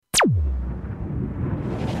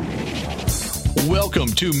Welcome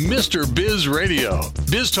to Mr. Biz Radio,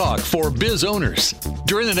 biz talk for biz owners.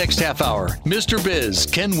 During the next half hour, Mr. Biz,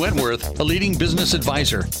 Ken Wentworth, a leading business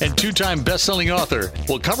advisor and two-time best-selling author,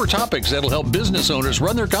 will cover topics that'll help business owners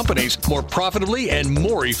run their companies more profitably and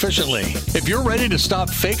more efficiently. If you're ready to stop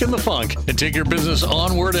faking the funk and take your business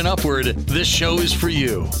onward and upward, this show is for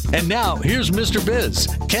you. And now, here's Mr. Biz,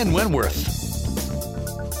 Ken Wentworth.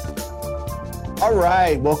 All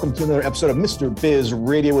right, welcome to another episode of Mr. Biz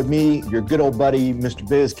Radio with me, your good old buddy, Mr.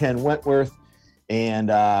 Biz, Ken Wentworth. And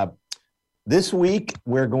this week,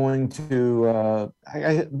 we're going to,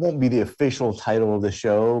 it won't be the official title of the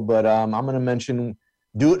show, but I'm going to mention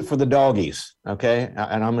Do It for the Doggies, okay?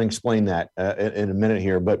 And I'm going to explain that in a minute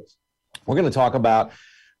here. But we're going to talk about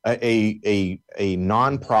a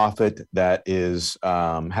nonprofit that is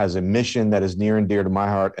has a mission that is near and dear to my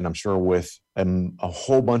heart, and I'm sure with a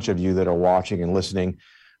whole bunch of you that are watching and listening.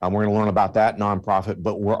 We're going to learn about that nonprofit,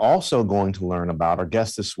 but we're also going to learn about, our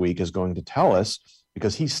guest this week is going to tell us,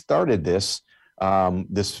 because he started this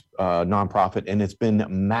nonprofit and it's been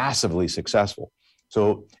massively successful.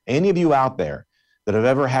 So any of you out there that have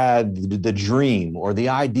ever had the dream or the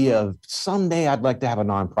idea of someday I'd like to have a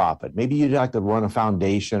nonprofit, maybe you'd like to run a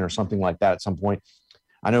foundation or something like that at some point.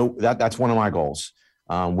 I know that's one of my goals.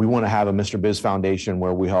 We want to have a Mr. Biz Foundation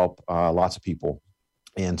where we help lots of people.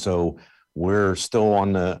 And so we're still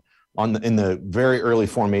in the very early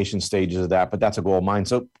formation stages of that, but that's a goal of mine.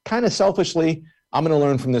 So kind of selfishly, I'm going to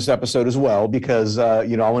learn from this episode as well, because, I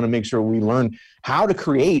want to make sure we learn how to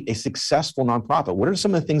create a successful nonprofit. What are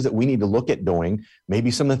some of the things that we need to look at doing?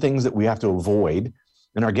 Maybe some of the things that we have to avoid.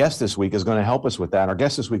 And our guest this week is going to help us with that. Our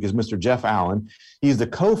guest this week is Mr. Jeff Allen. He's the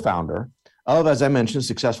co-founder of, as I mentioned,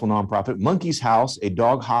 successful nonprofit Monkey's House, a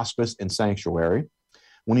dog hospice and sanctuary.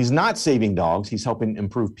 When he's not saving dogs, he's helping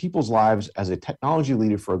improve people's lives as a technology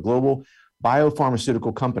leader for a global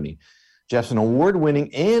biopharmaceutical company. Jeff's an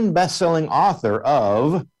award-winning and best-selling author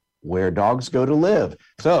of Where Dogs Go to Live.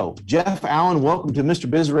 So, Jeff Allen, welcome to Mr.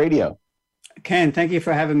 Biz Radio. Ken, thank you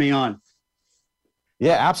for having me on.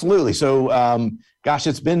 Yeah, absolutely. So,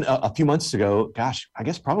 it's been a few months ago. I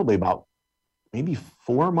guess probably about maybe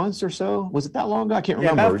 4 months or so. Was it that long ago? I can't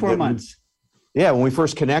remember. About 4 months. Yeah, when we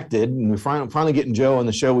first connected and we finally getting Joe on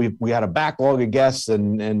the show, we had a backlog of guests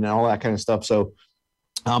and all that kind of stuff. So,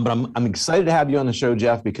 but I'm excited to have you on the show,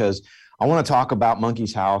 Jeff, because I want to talk about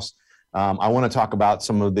Monkey's House. I want to talk about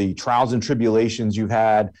some of the trials and tribulations you've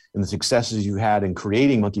had and the successes you had in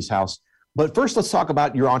creating Monkey's House. But first, let's talk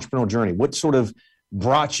about your entrepreneurial journey. What sort of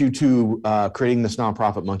brought you to creating this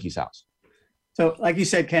nonprofit, Monkey's House? So, like you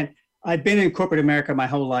said, Ken, I've been in corporate America my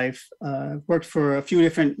whole life, worked for a few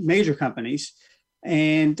different major companies.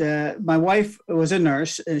 And my wife was a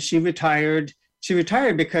nurse. And she retired. She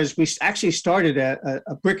retired because we actually started a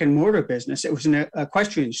brick and mortar business. It was an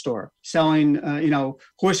equestrian store selling,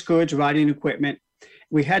 horse goods, riding equipment.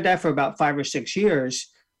 We had that for about 5 or 6 years.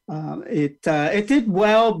 It did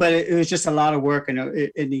well, but it was just a lot of work. And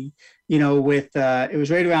it was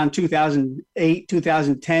right around 2008,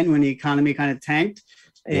 2010 when the economy kind of tanked.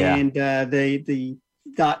 Yeah. And the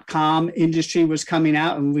 .com industry was coming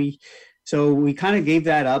out, and we kind of gave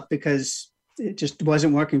that up because it just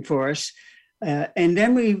wasn't working for us. And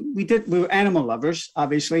then we were animal lovers,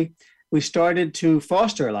 obviously. We started to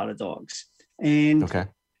foster a lot of dogs. And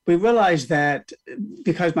we realized that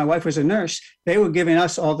because my wife was a nurse, they were giving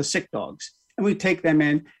us all the sick dogs, and we'd take them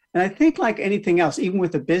in. And I think like anything else, even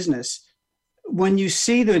with a business, when you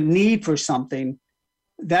see the need for something,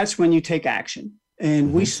 that's when you take action.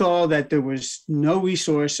 And we saw that there was no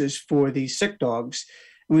resources for these sick dogs.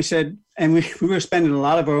 And we said, and we were spending a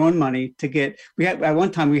lot of our own money to get, at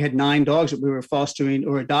one time we had 9 dogs that we were fostering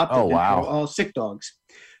or adopting. Oh, wow. And they were all sick dogs.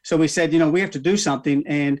 So we said, we have to do something.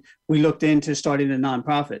 And we looked into starting a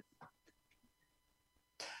nonprofit.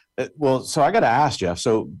 Well, so I got to ask, Jeff,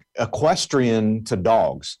 so equestrian to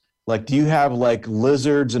dogs, like, do you have like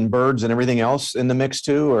lizards and birds and everything else in the mix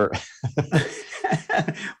too, or?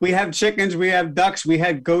 We have chickens, we have ducks, we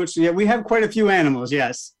have goats. Yeah, we have quite a few animals.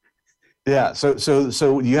 Yes. Yeah.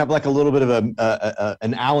 So you have like a little bit of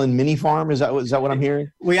an Allen mini farm. Is that what I'm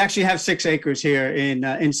hearing? We actually have 6 acres here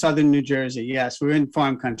in southern New Jersey. Yes, we're in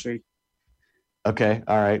farm country. Okay.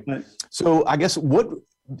 All right. So I guess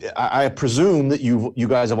I presume that you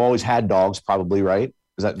guys have always had dogs, probably, right?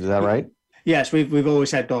 Is that right? Yes, we've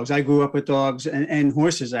always had dogs. I grew up with dogs and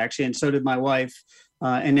horses actually, and so did my wife.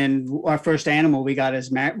 And then our first animal we got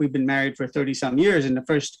we've been married for 30 some years, and the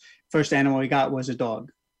first animal we got was a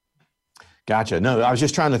dog. Gotcha. No, I was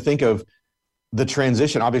just trying to think of the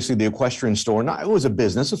transition. Obviously, the equestrian store, it was a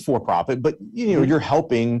business, a for-profit, but you're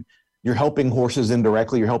helping you're helping horses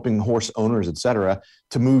indirectly, you're helping horse owners, et cetera,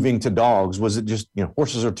 to moving to dogs? Was it just,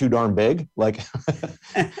 horses are too darn big? Like,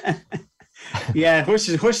 yeah,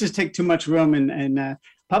 horses take too much room and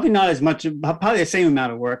probably not as much, probably the same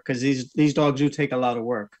amount of work, because these dogs do take a lot of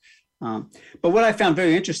work. But what I found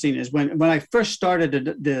very interesting is when I first started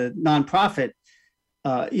the nonprofit,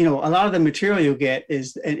 a lot of the material you get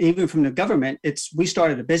is, and even from the government, we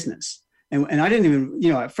started a business. And I didn't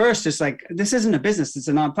even, at first it's like, this isn't a business, it's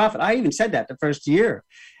a nonprofit. I even said that the first year.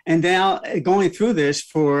 And now going through this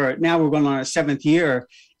now we're going on our 7th year,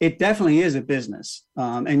 it definitely is a business.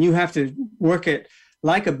 And you have to work it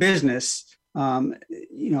like a business.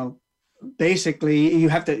 Basically you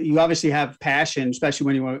obviously have passion, especially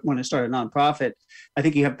when you want to start a nonprofit. I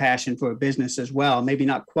think you have passion for a business as well, maybe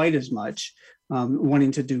not quite as much,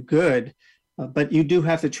 wanting to do good, but you do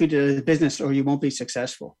have to treat it as a business or you won't be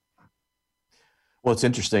successful. Well, it's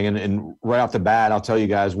interesting. And right off the bat, I'll tell you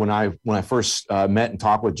guys, when I first met and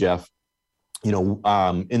talked with Jeff, in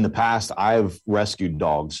the past, I've rescued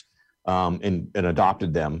dogs and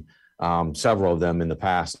adopted them, several of them in the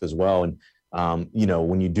past as well. And,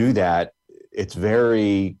 when you do that, it's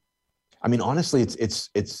honestly,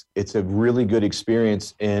 it's a really good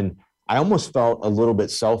experience. And I almost felt a little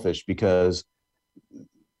bit selfish because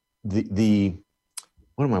the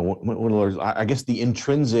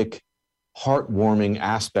intrinsic heartwarming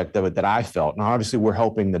aspect of it that I felt. Now, obviously we're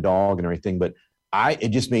helping the dog and everything, but it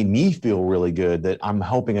just made me feel really good that I'm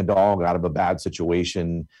helping a dog out of a bad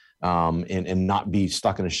situation, and not be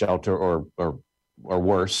stuck in a shelter or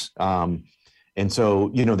worse. And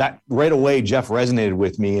so, that right away, Jeff resonated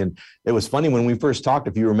with me. And it was funny when we first talked,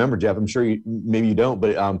 if you remember, Jeff, I'm sure maybe you don't,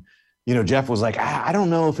 but, Jeff was like, I don't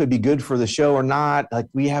know if it'd be good for the show or not. Like,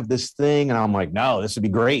 we have this thing. And I'm like, no, this would be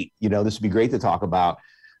great. This would be great to talk about.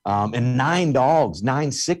 And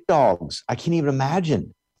 9 sick dogs. I can't even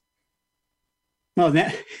imagine. Well,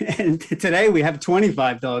 and today we have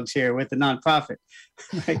 25 dogs here with the nonprofit.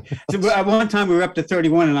 Right? So at one time we were up to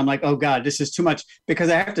 31, and I'm like, oh God, this is too much, because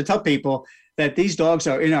I have to tell people that these dogs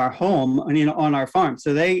are in our home and on our farm.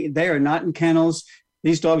 So they are not in kennels.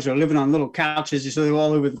 These dogs are living on little couches, so they're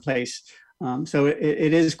all over the place. So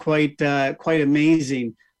it is quite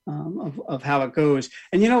amazing. Of how it goes.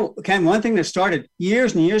 And, Ken, one thing that started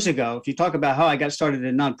years and years ago, if you talk about how I got started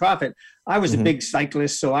in nonprofit, I was a big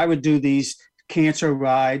cyclist. So I would do these cancer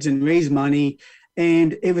rides and raise money.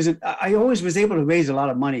 And I always was able to raise a lot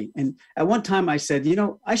of money. And at one time I said,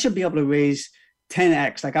 I should be able to raise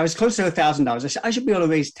 10X. Like, I was close to $1,000. I said, I should be able to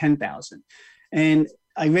raise 10,000. And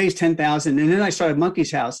I raised 10,000, and then I started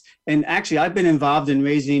Monkey's House. And actually, I've been involved in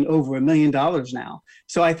raising over $1 million now.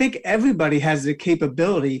 So I think everybody has the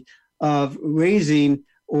capability of raising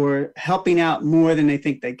or helping out more than they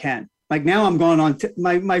think they can. Like, now I'm going on,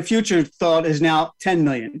 my future thought is now 10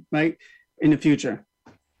 million, right, in the future.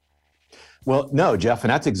 Well, no, Jeff,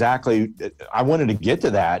 and that's exactly, I wanted to get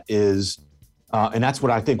to that is, and that's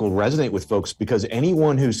what I think will resonate with folks, because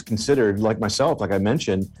anyone who's considered, like myself, like I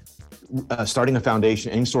mentioned, starting a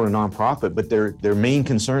foundation, any sort of nonprofit, but their main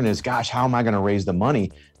concern is, gosh, how am I going to raise the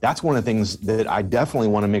money? That's one of the things that I definitely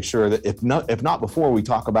want to make sure that if not before, we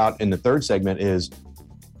talk about in the third segment is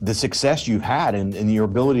the success you've had and your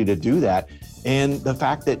ability to do that. And the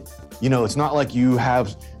fact that, it's not like you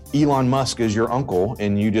have Elon Musk as your uncle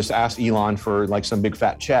and you just ask Elon for like some big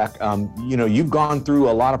fat check. You've gone through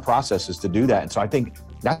a lot of processes to do that. And so I think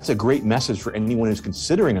that's a great message for anyone who's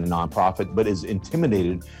considering a nonprofit, but is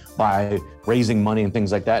intimidated by raising money and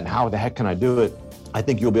things like that. And how the heck can I do it? I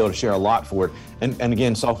think you'll be able to share a lot for it. And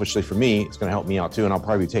again, selfishly for me, it's going to help me out too. And I'll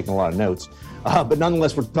probably be taking a lot of notes. But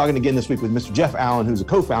nonetheless, we're talking again this week with Mr. Jeff Allen, who's a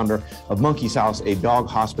co-founder of Monkey's House, a dog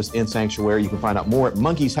hospice and sanctuary. You can find out more at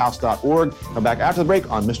monkeyshouse.org. Come back after the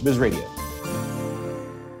break on Mr. Biz Radio.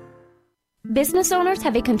 Business owners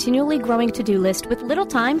have a continually growing to-do list with little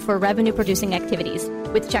time for revenue-producing activities.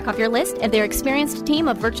 With Check Off Your List and their experienced team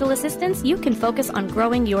of virtual assistants, you can focus on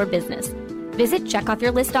growing your business. Visit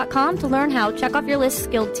checkoffyourlist.com to learn how Check Off Your List's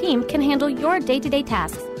skilled team can handle your day-to-day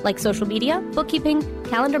tasks like social media, bookkeeping,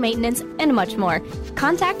 calendar maintenance, and much more.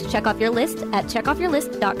 Contact Check Off Your List at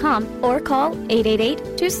checkoffyourlist.com or call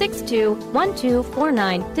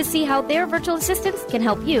 888-262-1249 to see how their virtual assistants can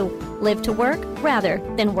help you live to work rather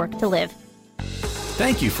than work to live.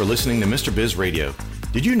 Thank you for listening to Mr. Biz Radio.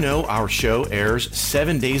 Did you know our show airs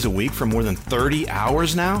 7 days a week for more than 30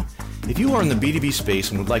 hours now? If you are in the B2B space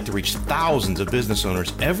and would like to reach thousands of business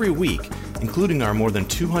owners every week, including our more than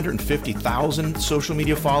 250,000 social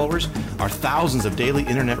media followers, our thousands of daily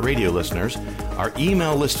internet radio listeners, our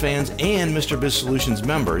email list fans, and Mr. Biz Solutions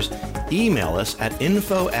members, Email us at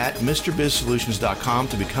info@MrBizSolutions.com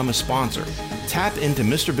to become a sponsor. Tap into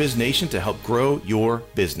Mr. Biz Nation to help grow your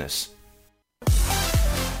business.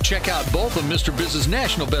 Check out both of Mr. Biz's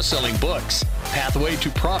national best-selling books, Pathway to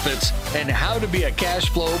Profits and How to Be a Cash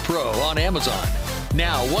Flow Pro on Amazon.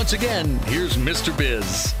 Now, once again, here's Mr.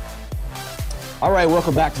 Biz. All right,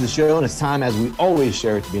 welcome back to the show. And it's time, as we always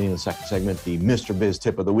share at the beginning of the second segment, the Mr. Biz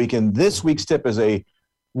tip of the week. And this week's tip is a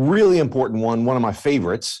really important one of my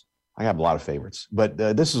favorites. I have a lot of favorites, but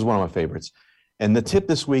this is one of my favorites. And the tip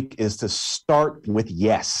this week is to start with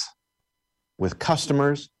yes, with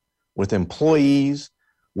customers, with employees,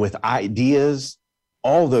 with ideas,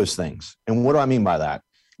 all those things. And what do I mean by that?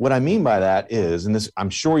 What I mean by that is, and this, I'm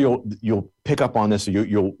sure you'll pick up on this,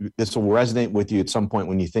 or this will resonate with you at some point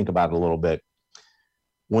when you think about it a little bit.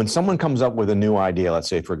 When someone comes up with a new idea, let's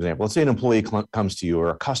say, for example, let's say an employee comes to you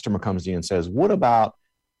or a customer comes to you and says, what about,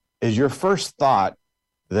 is your first thought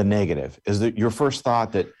the negative? Is that your first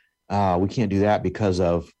thought that we can't do that because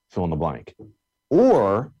of fill in the blank?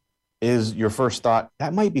 Or is your first thought,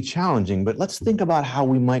 that might be challenging, but let's think about how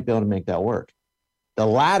we might be able to make that work? The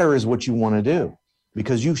latter is what you want to do,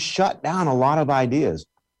 because you shut down a lot of ideas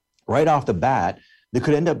right off the bat that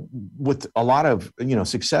could end up with a lot of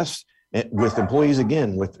success with employees,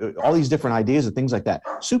 again, with all these different ideas and things like that.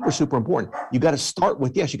 Super, super important. You got to start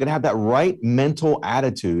with yes. You got to have that right mental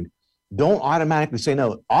attitude. Don't automatically say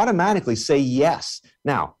no. Automatically say yes.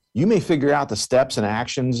 Now, you may figure out the steps and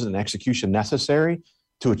actions and execution necessary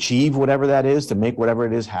to achieve whatever that is, to make whatever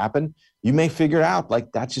it is happen. You may figure out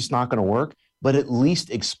like that's just not going to work, but at least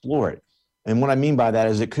explore it. And what I mean by that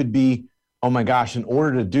is it could be, oh my gosh, in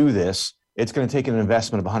order to do this, it's going to take an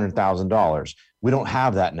investment of $100,000. We don't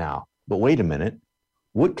have that now. But wait a minute,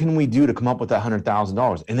 what can we do to come up with that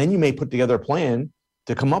 $100,000? And then you may put together a plan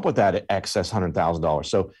to come up with that excess $100,000.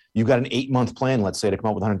 So you've got an 8-month plan, let's say, to come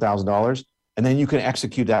up with $100,000, and then you can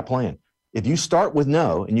execute that plan. If you start with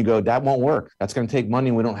no and you go, that won't work, that's going to take money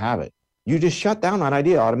and we don't have it, you just shut down that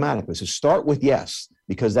idea automatically. So start with yes,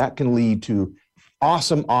 because that can lead to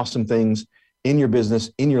awesome, awesome things in your business,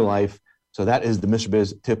 in your life. So that is the Mr.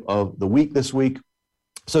 Biz tip of the week this week.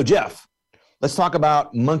 So Jeff, let's talk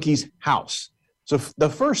about Monkey's House. So the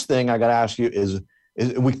first thing I got to ask you is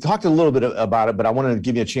we talked a little bit about it, but I wanted to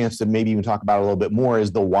give you a chance to maybe even talk about it a little bit more, is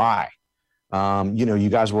the why. You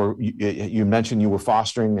guys you mentioned you were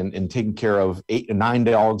fostering and taking care of 8 to 9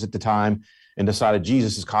 dogs at the time and decided,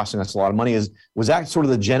 Jesus, is costing us a lot of money. Was that sort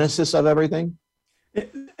of the genesis of everything?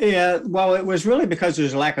 Yeah, well, it was really because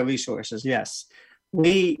there's a lack of resources. Yes.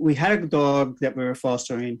 We had a dog that we were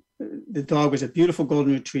fostering. The dog was a beautiful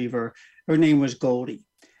golden retriever. Her name was Goldie.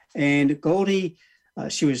 And Goldie,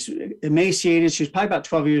 she was emaciated. She was probably about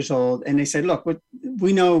 12 years old. And they said, look,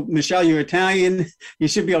 we know, Michelle, you're Italian. You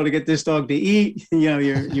should be able to get this dog to eat. You're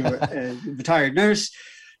a retired nurse.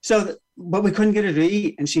 But we couldn't get her to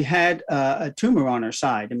eat. And she had a tumor on her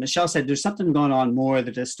side. And Michelle said, there's something going on more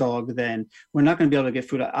with this dog than we're not going to be able to get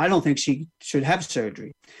food. I don't think she should have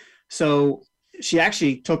surgery. So she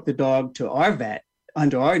actually took the dog to our vet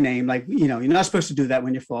under our name. Like, you're not supposed to do that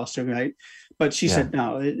when you're fostering, right? But she said,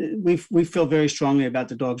 no, we feel very strongly about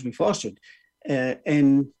the dogs we fostered.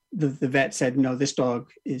 And the vet said, no, this dog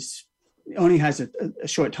only has a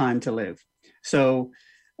short time to live. So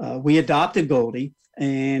we adopted Goldie.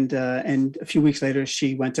 And a few weeks later,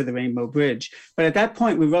 she went to the Rainbow Bridge. But at that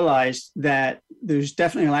point, we realized that there's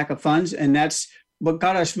definitely a lack of funds. And that's what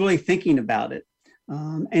got us really thinking about it.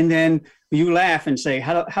 And then you laugh and say,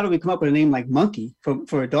 how do we come up with a name like Monkey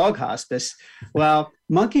for a dog hospice? Well,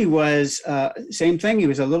 Monkey was same thing. He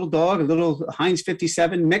was a little dog, a little Heinz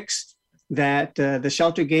 57 mix that the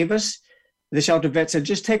shelter gave us. The shelter vet said,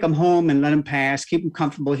 just take him home and let him pass, keep him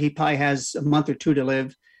comfortable. He probably has a month or two to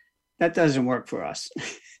live. That doesn't work for us.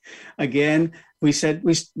 Again,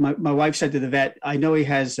 my wife said to the vet, I know he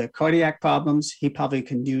has cardiac problems. He probably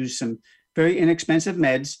can use some very inexpensive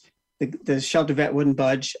meds. The shelter vet wouldn't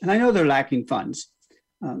budge. And I know they're lacking funds.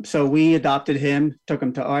 So we adopted him, took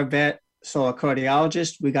him to our vet, saw a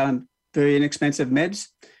cardiologist. We got him very inexpensive meds.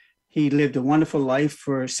 He lived a wonderful life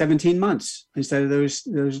for 17 months instead of those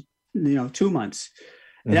 2 months.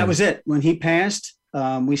 And that was it. When he passed,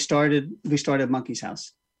 we started Monkey's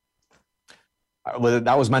House. Well,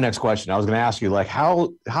 that was my next question. I was going to ask you, like,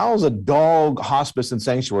 how's a dog hospice and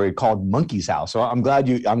sanctuary called Monkey's House? So I'm glad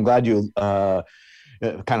you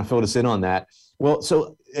kind of filled us in on that. Well,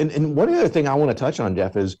 so and one other thing I want to touch on,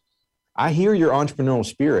 Jeff, is I hear your entrepreneurial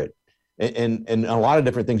spirit and a lot of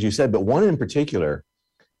different things you said, but one in particular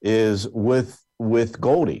is with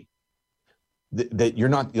Goldie. That you're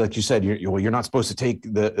not, like you said, you're not supposed to take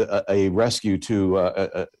a rescue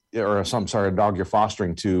to or some a dog you're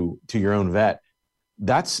fostering to your own vet,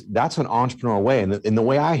 that's an entrepreneurial way. And the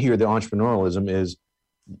way I hear the entrepreneurialism is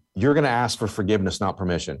you're going to ask for forgiveness, not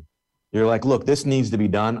permission. You're like, look, this needs to be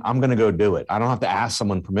done. I'm going to go do it. I don't have to ask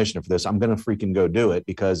someone permission for this. I'm going to freaking go do it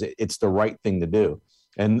because it's the right thing to do.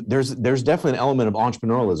 And there's definitely an element of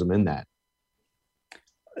entrepreneurialism in that.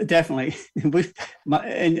 Definitely.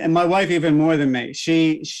 And my wife, even more than me,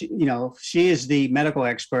 she is the medical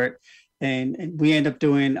expert, and we end up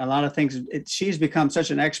doing a lot of things. She's become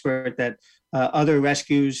such an expert that other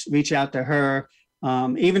rescues reach out to her.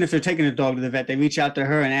 Even if they're taking a dog to the vet, they reach out to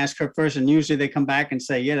her and ask her first. And usually they come back and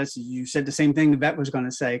say, yeah, you said the same thing the vet was going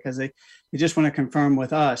to say, because they just want to confirm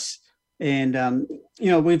with us. And,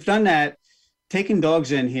 we've done that, taking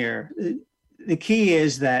dogs in here. The key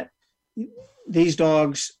is that these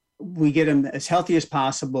dogs, we get them as healthy as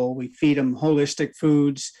possible. We feed them holistic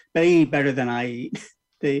foods. They eat better than I eat.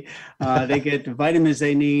 They get the vitamins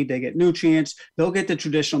they need. They get nutrients. They'll get the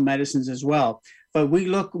traditional medicines as well. But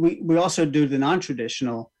we also do the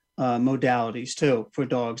non-traditional modalities too for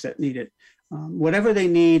dogs that need it. Whatever they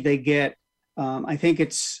need, they get. I think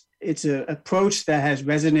it's an approach that has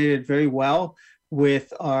resonated very well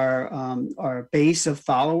with our base of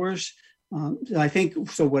followers. I think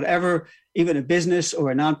so. Whatever, even a business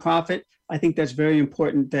or a nonprofit, I think that's very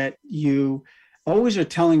important that you always are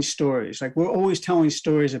telling stories. Like we're always telling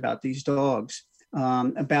stories about these dogs,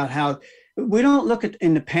 about how we don't look at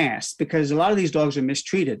in the past, because a lot of these dogs are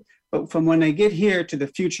mistreated. But from when they get here to the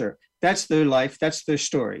future, that's their life, that's their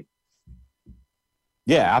story.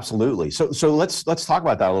 Yeah, absolutely. So let's talk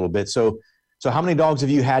about that a little bit. So how many dogs have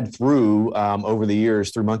you had through over the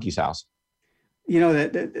years through Monkey's House?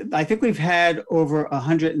 I think we've had over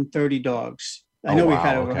 130 dogs. I know we've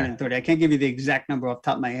had over 130. I can't give you the exact number off the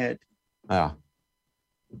top of my head. Yeah,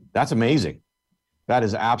 that's amazing. That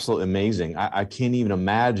is absolutely amazing. I can't even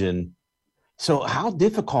imagine. So how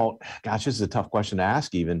difficult, gosh, this is a tough question to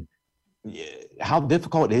ask even. How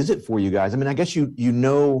difficult is it for you guys? I mean, I guess you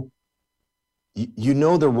know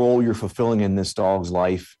the role you're fulfilling in this dog's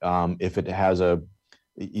life, if it has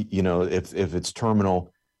if it's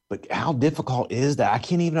terminal, but how difficult is that? I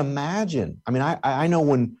can't even imagine. I mean, I know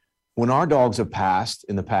when our dogs have passed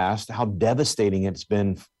in the past, how devastating it's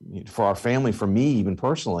been for our family, for me, even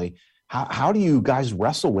personally. How do you guys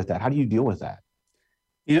wrestle with that? How do you deal with that?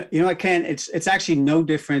 Ken, it's actually no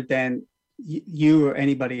different than you or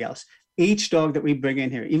anybody else. Each dog that we bring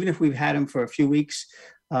in here, even if we've had them for a few weeks,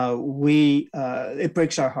 it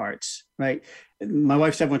breaks our hearts, right? My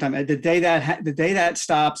wife said one time, the day that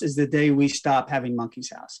stops is the day we stop having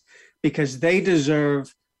Monkey's House, because they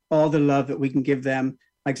deserve all the love that we can give them.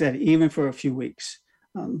 Like I said, even for a few weeks,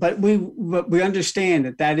 but we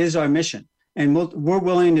understand that is our mission, and we're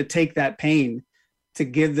willing to take that pain to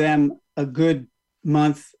give them a good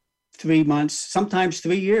month, 3 months, sometimes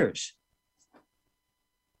 3 years.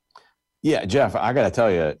 Yeah, Jeff, I got to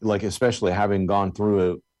tell you, like, especially having gone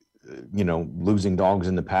through losing dogs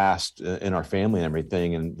in the past in our family and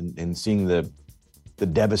everything, and seeing the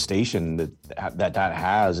devastation that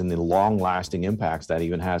has and the long lasting impacts that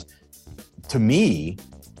even has. To me,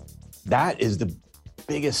 that is the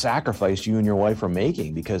biggest sacrifice you and your wife are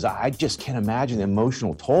making, because I just can't imagine the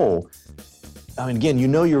emotional toll. I mean, again,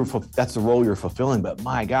 that's the role you're fulfilling, but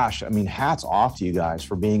my gosh, I mean, hats off to you guys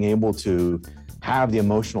for being able to have the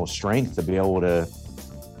emotional strength to be able to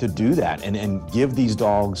do that and give these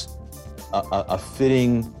dogs a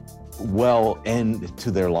fitting, well end to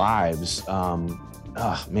their lives.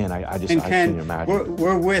 Man, I can't imagine.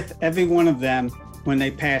 We're with every one of them when they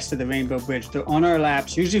pass to the Rainbow Bridge. They're on our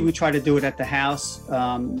laps. Usually we try to do it at the house,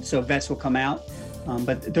 so vets will come out,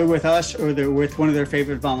 but they're with us or they're with one of their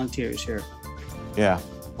favorite volunteers here. Yeah,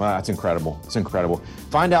 well, that's incredible. It's incredible.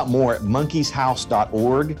 Find out more at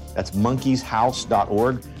monkeyshouse.org. That's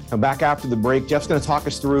monkeyshouse.org. Come back after the break. Jeff's going to talk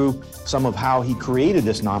us through some of how he created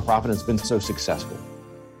this nonprofit and it's been so successful.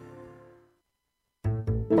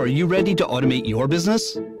 Are you ready to automate your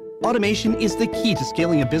business? Automation is the key to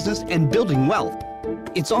scaling a business and building wealth.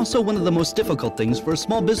 It's also one of the most difficult things for a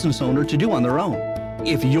small business owner to do on their own.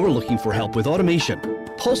 If you're looking for help with automation,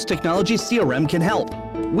 Pulse Technology CRM can help.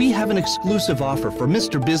 We have an exclusive offer for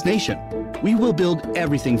Mr. Biz Nation. We will build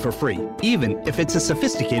everything for free, even if it's a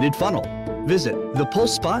sophisticated funnel. Visit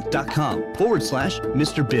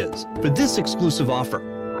thepulsespot.com/Mr. Biz for this exclusive offer.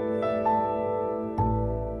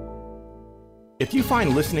 If you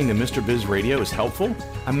find listening to Mr. Biz Radio is helpful,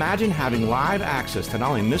 imagine having live access to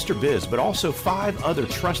not only Mr. Biz, but also 5 other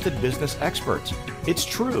trusted business experts. It's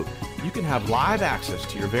true. you can have live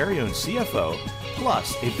access to your very own CFO,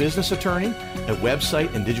 plus a business attorney, a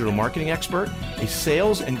website and digital marketing expert, a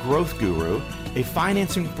sales and growth guru, a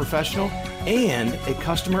financing professional, and a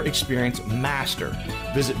customer experience master.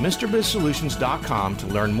 Visit MrBizSolutions.com to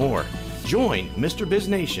learn more. Join Mr. Biz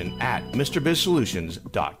Nation at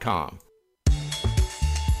MrBizSolutions.com.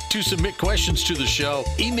 To submit questions to the show,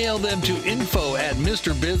 email them to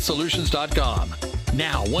info@MrBizSolutions.com.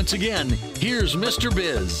 Now, once again, here's Mr.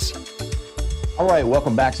 Biz. All right,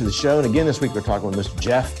 welcome back to the show. And again, this week we're talking with Mr.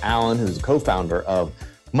 Jeff Allen, who's the co-founder of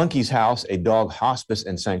Monkey's House, a dog hospice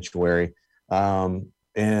and sanctuary.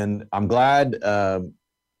 And I'm glad the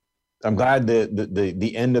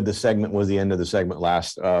end of the segment was the end of the segment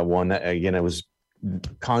last one. Again, I was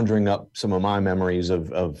conjuring up some of my memories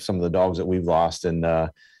of some of the dogs that we've lost. And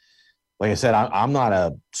like I said, I'm not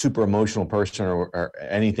a super emotional person or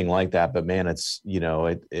anything like that, but man, it's,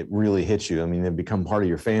 it really hits you. I mean, they become part of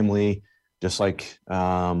your family, just like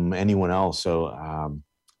anyone else. So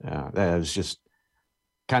that was just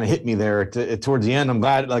kind of hit me there towards the end. I'm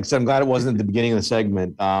glad, like I said, I'm glad it wasn't at the beginning of the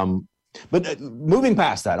segment. But moving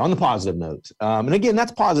past that, on the positive note, and again,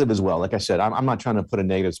 that's positive as well. Like I said, I'm not trying to put a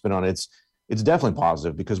negative spin on it. It's definitely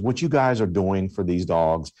positive, because what you guys are doing for these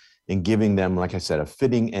dogs and giving them, like I said, a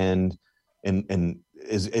fitting end and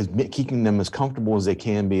is keeping them as comfortable as they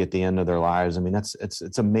can be at the end of their lives. I mean,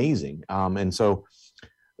 it's amazing. And so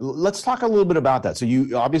let's talk a little bit about that. So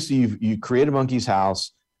you obviously you created Monkey's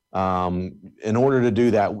House. In order to do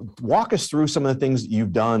that, walk us through some of the things that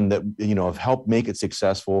you've done that, have helped make it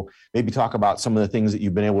successful. Maybe talk about some of the things that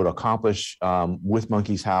you've been able to accomplish with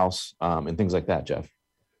Monkey's House and things like that, Jeff.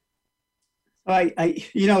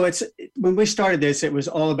 It's when we started this, it was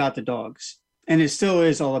all about the dogs, and it still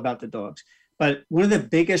is all about the dogs. But one of the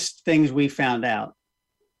biggest things we found out,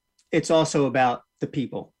 it's also about the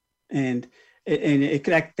people, and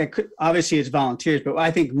that could, obviously it's volunteers, but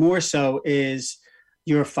I think more so is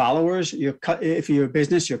your followers, if you're a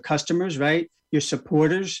business, your customers, right? Your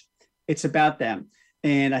supporters, it's about them.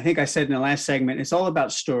 And I think I said in the last segment, it's all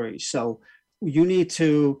about stories. So you need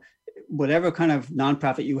to, whatever kind of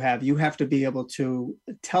nonprofit you have to be able to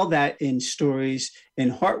tell that in stories,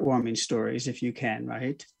 in heartwarming stories, if you can,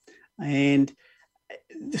 right? And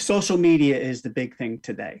the social media is the big thing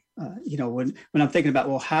today. When I'm thinking about,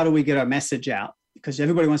 well, how do we get our message out? Because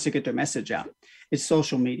everybody wants to get their message out. It's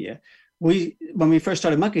social media. When we first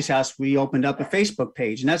started Monkey's House, we opened up a Facebook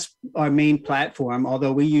page, and that's our main platform,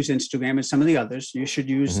 although we use Instagram and some of the others. You should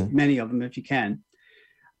use many of them if you can.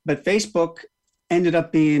 But Facebook ended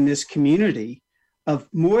up being this community of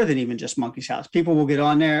more than even just Monkey's House. People will get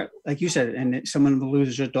on there, like you said, and someone will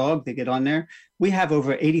lose their dog, they get on there. We have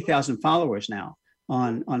over 80,000 followers now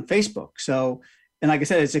on Facebook. So, and like I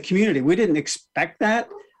said, it's a community. We didn't expect that,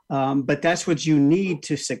 but that's what you need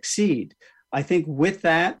to succeed. I think with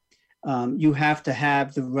that, you have to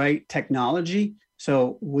have the right technology.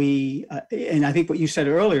 So and I think what you said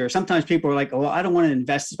earlier, sometimes people are like, oh, I don't want to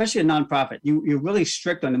invest, especially a nonprofit. You're really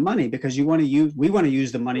strict on the money because we want to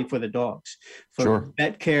use the money for the dogs, for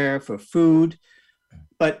vet care, for food.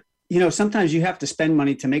 But, sometimes you have to spend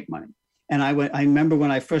money to make money. And I remember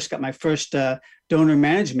when I first got my first donor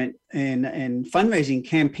management and fundraising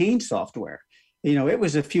campaign software, it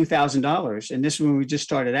was a few $1,000s. And this is when we just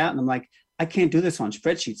started out. And I'm like, I can't do this on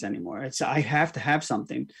spreadsheets anymore. I have to have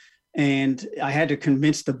something. And I had to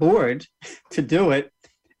convince the board to do it.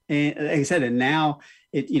 And like I said, and now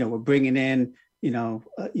we're bringing in, a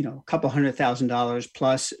couple $100,000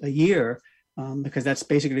 plus a year because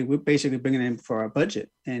we're basically bringing in for our budget,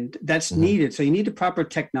 and that's needed. So you need the proper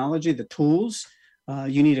technology, the tools.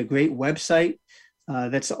 You need a great website.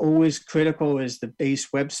 That's always critical, is the base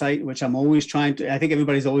website, which I think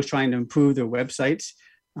everybody's always trying to improve their websites.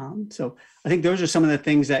 So I think those are some of the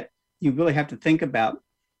things that you really have to think about.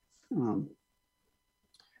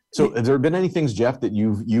 So have there been any things, Jeff, that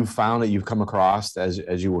you've found that you've come across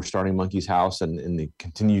as you were starting Monkey's House and in the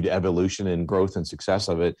continued evolution and growth and success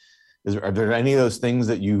of it? Are there any of those things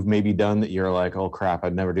that you've maybe done that you're like, oh crap,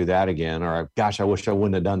 I'd never do that again, or gosh, I wish I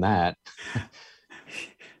wouldn't have done that?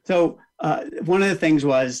 So one of the things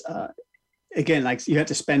was, again, like you have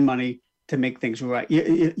to spend money to make things right.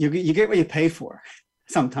 You get what you pay for.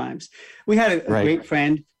 Sometimes we had a great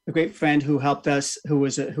friend who helped us, who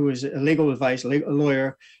was a legal advice, a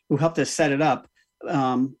lawyer who helped us set it up.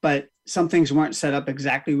 But some things weren't set up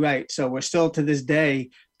exactly right. So we're still to this day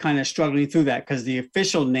kind of struggling through that, because the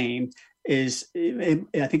official name is,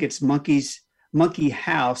 I think it's Monkey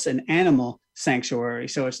House, an animal sanctuary.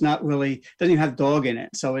 So it's not really, doesn't even have dog in it.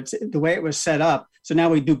 So it's the way it was set up. So now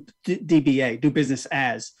we do DBA, do business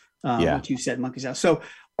as, what you said, Monkey's House. So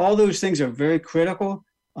all those things are very critical.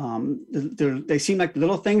 They seem like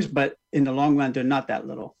little things, but in the long run, they're not that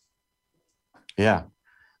little. Yeah.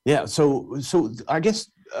 So I guess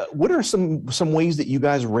what are some ways that you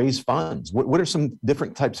guys raise funds? What are some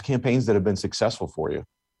different types of campaigns that have been successful for you?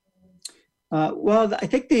 Well, I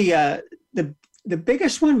think the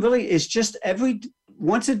biggest one really is just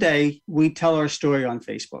once a day, we tell our story on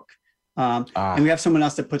Facebook. And we have someone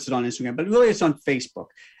else that puts it on Instagram, but really it's on Facebook.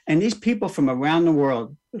 And these people from around the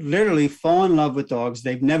world literally fall in love with dogs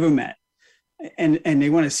they've never met. And they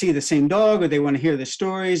want to see the same dog, or they want to hear the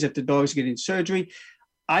stories if the dog's getting surgery.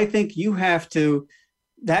 I think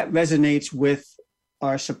that resonates with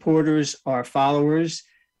our supporters, our followers,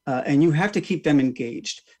 and you have to keep them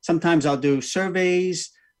engaged. Sometimes I'll do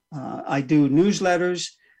surveys, I do newsletters,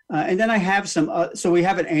 and then I have so we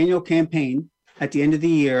have an annual campaign at the end of the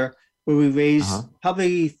year where we raise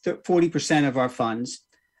probably 40% of our funds.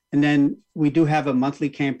 And then we do have a monthly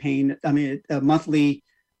campaign, a monthly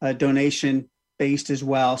donation based as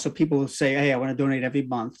well. So people will say, hey, I want to donate every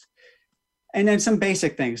month. And then some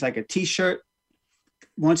basic things like a t-shirt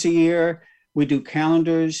once a year. We do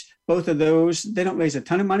calendars. Both of those, they don't raise a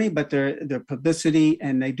ton of money, but they're publicity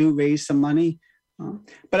and they do raise some money.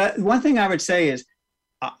 But one thing I would say is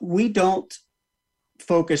we don't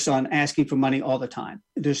focus on asking for money all the time.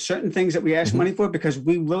 There's certain things that we ask money for because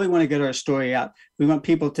we really want to get our story out. We want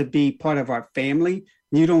people to be part of our family.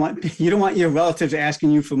 You don't want your relatives asking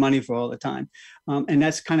you for money for all the time. And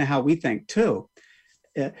that's kind of how we think too.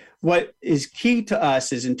 What is key to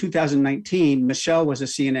us is in 2019, Michelle was a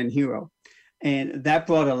CNN hero. And that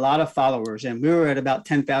brought a lot of followers. And we were at about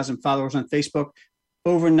 10,000 followers on Facebook.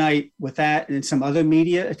 Overnight, with that and some other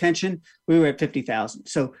media attention, we were at 50,000.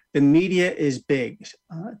 So the media is big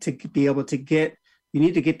to be able to you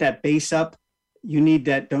need to get that base up. You need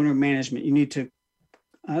that donor management. You need to,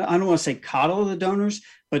 I don't want to say coddle the donors,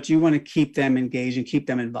 but you want to keep them engaged and keep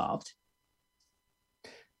them involved.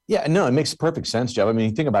 Yeah, no, it makes perfect sense, Jeff. I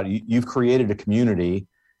mean, think about it. You've created a community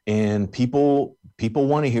and people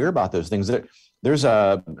want to hear about those things. There's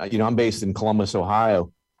I'm based in Columbus,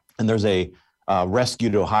 Ohio, and there's a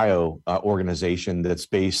Rescued Ohio organization that's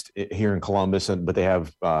based here in Columbus, but they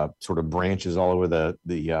have sort of branches all over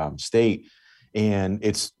the state. And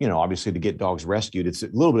it's, obviously to get dogs rescued, it's a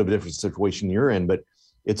little bit of a different situation you're in, but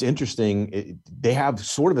it's interesting. They have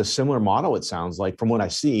sort of a similar model, it sounds like, from what I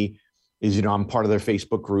see, is, I'm part of their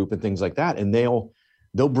Facebook group and things like that. And they'll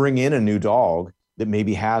bring in a new dog that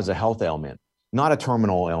maybe has a health ailment, not a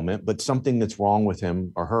terminal ailment, but something that's wrong with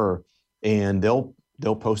him or her. And they'll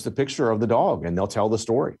post a picture of the dog and they'll tell the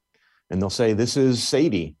story and they'll say, this is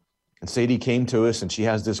Sadie. And Sadie came to us and she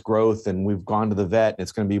has this growth and we've gone to the vet and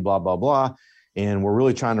it's going to be blah, blah, blah. And we're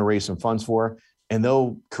really trying to raise some funds for her. And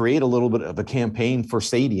they'll create a little bit of a campaign for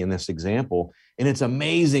Sadie in this example. And it's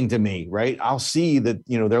amazing to me, right? I'll see that,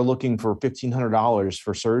 they're looking for $1,500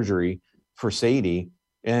 for surgery for Sadie.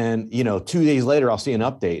 And, 2 days later, I'll see an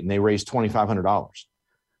update and they raised $2,500.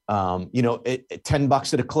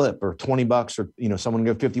 $10 at a clip or $20 or, someone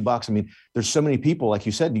give $50. I mean, there's so many people, like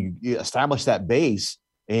you said, you establish that base.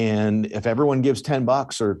 And if everyone gives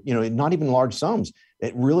 $10 or, not even large sums,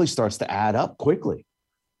 it really starts to add up quickly.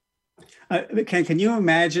 Can you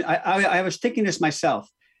imagine? I was thinking this myself.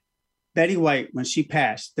 Betty White, when she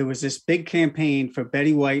passed, there was this big campaign for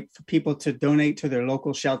Betty White for people to donate to their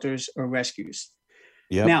local shelters or rescues.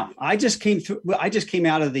 Yep. Now, I just came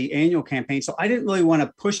out of the annual campaign, so I didn't really want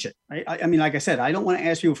to push it. I mean, like I said, I don't want to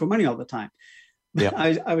ask people for money all the time. Yep.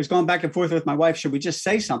 I was going back and forth with my wife. Should we just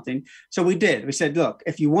say something? So we did. We said, look,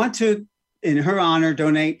 if you want to, in her honor,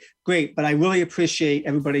 donate, great. But I really appreciate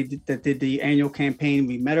everybody that did the annual campaign.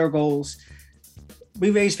 We met our goals. We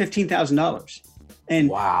raised $15,000. And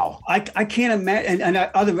wow, I can't imagine. And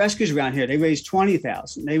other rescues around here, they raised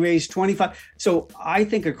 20,000. They raised 25. So I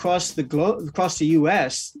think across the globe, across the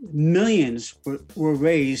U.S., millions were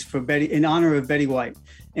raised for in honor of Betty White.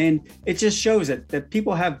 And it just shows that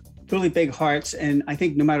people have really big hearts. And I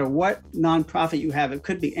think no matter what nonprofit you have, it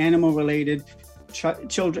could be animal related,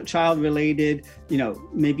 child related,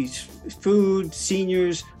 maybe food,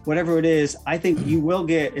 seniors, whatever it is. I think you will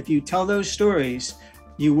get, if you tell those stories,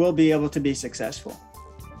 you will be able to be successful.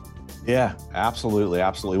 Yeah, absolutely.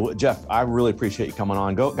 Absolutely. Well, Jeff, I really appreciate you coming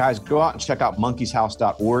on. Go out and check out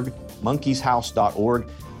monkeyshouse.org, monkeyshouse.org.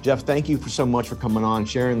 Jeff, thank you so much for coming on,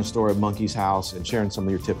 sharing the story of Monkey's House and sharing some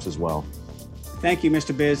of your tips as well. Thank you,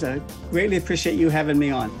 Mr. Biz. I greatly appreciate you having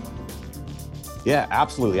me on. Yeah,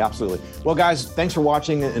 absolutely. Absolutely. Well, guys, thanks for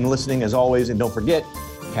watching and listening as always. And don't forget,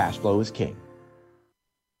 cash flow is king.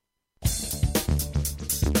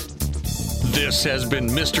 This has been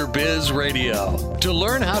Mr. Biz Radio. To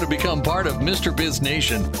learn how to become part of Mr. Biz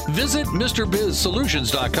Nation, visit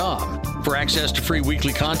MrBizSolutions.com. For access to free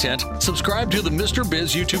weekly content, subscribe to the Mr.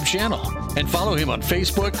 Biz YouTube channel and follow him on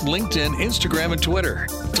Facebook, LinkedIn, Instagram, and Twitter.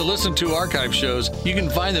 To listen to archive shows, you can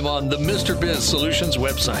find them on the Mr. Biz Solutions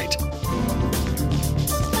website.